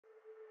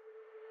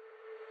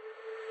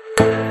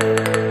I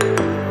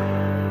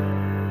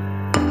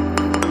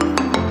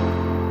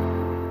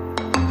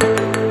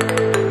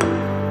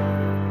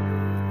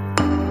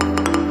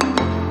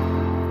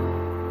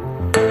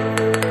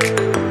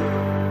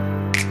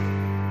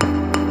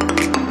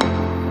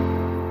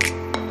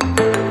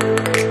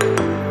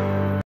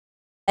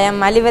am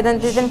Mali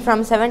Vedantisan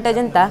from 7th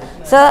Ajanta.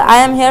 Sir, I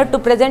am here to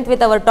present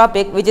with our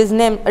topic which is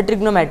named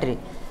trigonometry.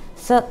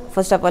 Sir,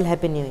 first of all,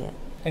 Happy New Year.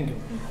 Thank you.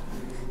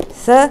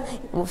 Sir,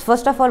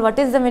 first of all, what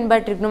is the mean by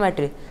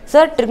trigonometry?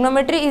 Sir,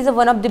 trigonometry is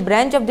one of the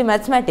branch of the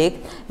mathematics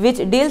which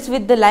deals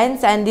with the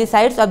lines and the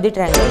sides of the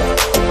triangle.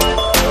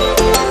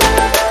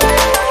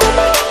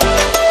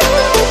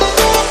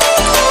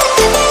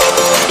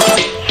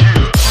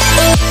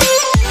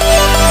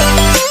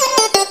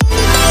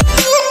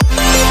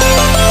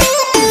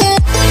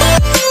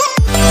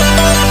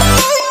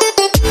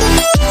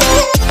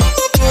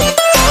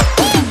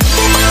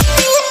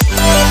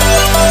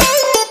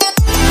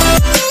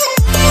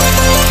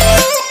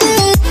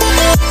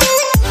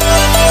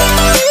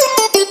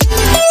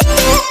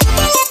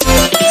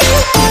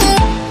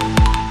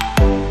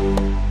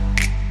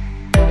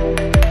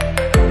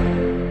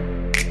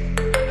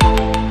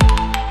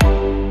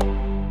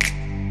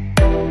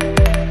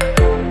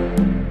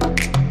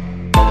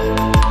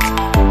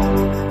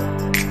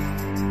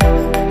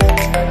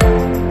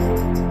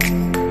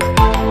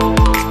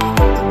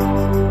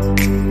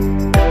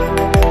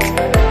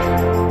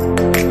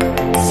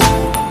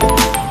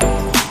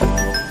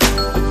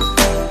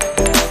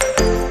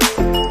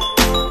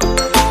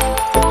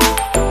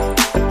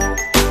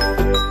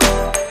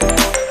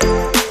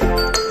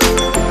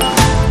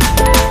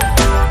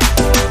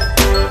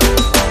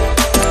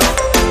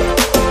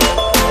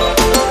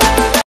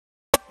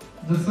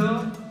 जसं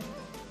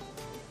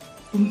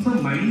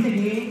तुमचं माइंड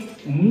हे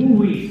मूव्ह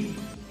होईल,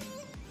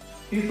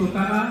 ते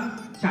स्वतःला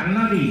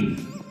चालना देईल,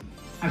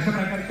 अशा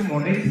प्रकारचे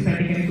मॉडेल्स त्या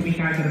ठिकाणी तुम्ही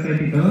काय करताय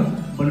तिथं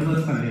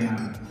बनवत चालले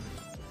आहात.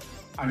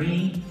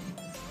 आणि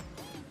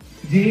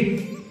जे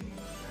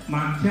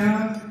मागच्या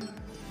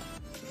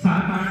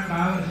 7, 8,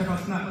 10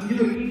 वर्षापासून आपण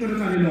जे वर्किंग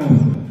करत आलेलो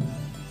आहोत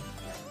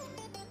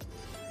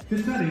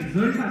त्याचा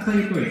रिझल्ट असा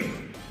येतोय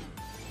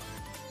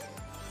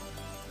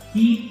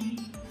की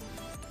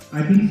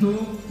आय थिंक सो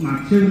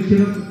मागच्या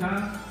वर्षीला सुद्धा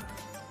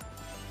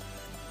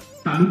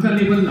तालुका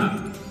लेवलला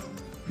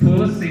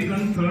फर्स्ट,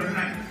 सेकंड, थर्ड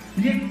रँक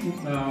म्हणजे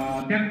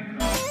त्या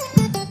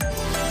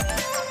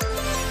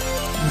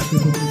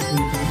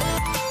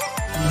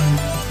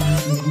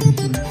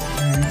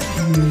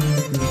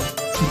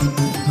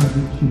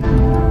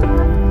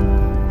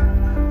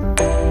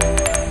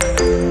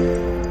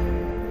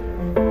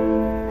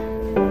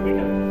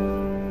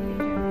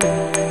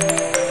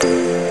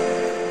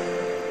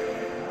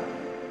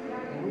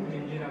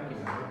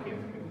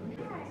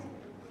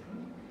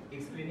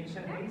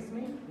एक्सप्लेनेशन है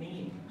इसमें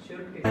नहीं, श्योर.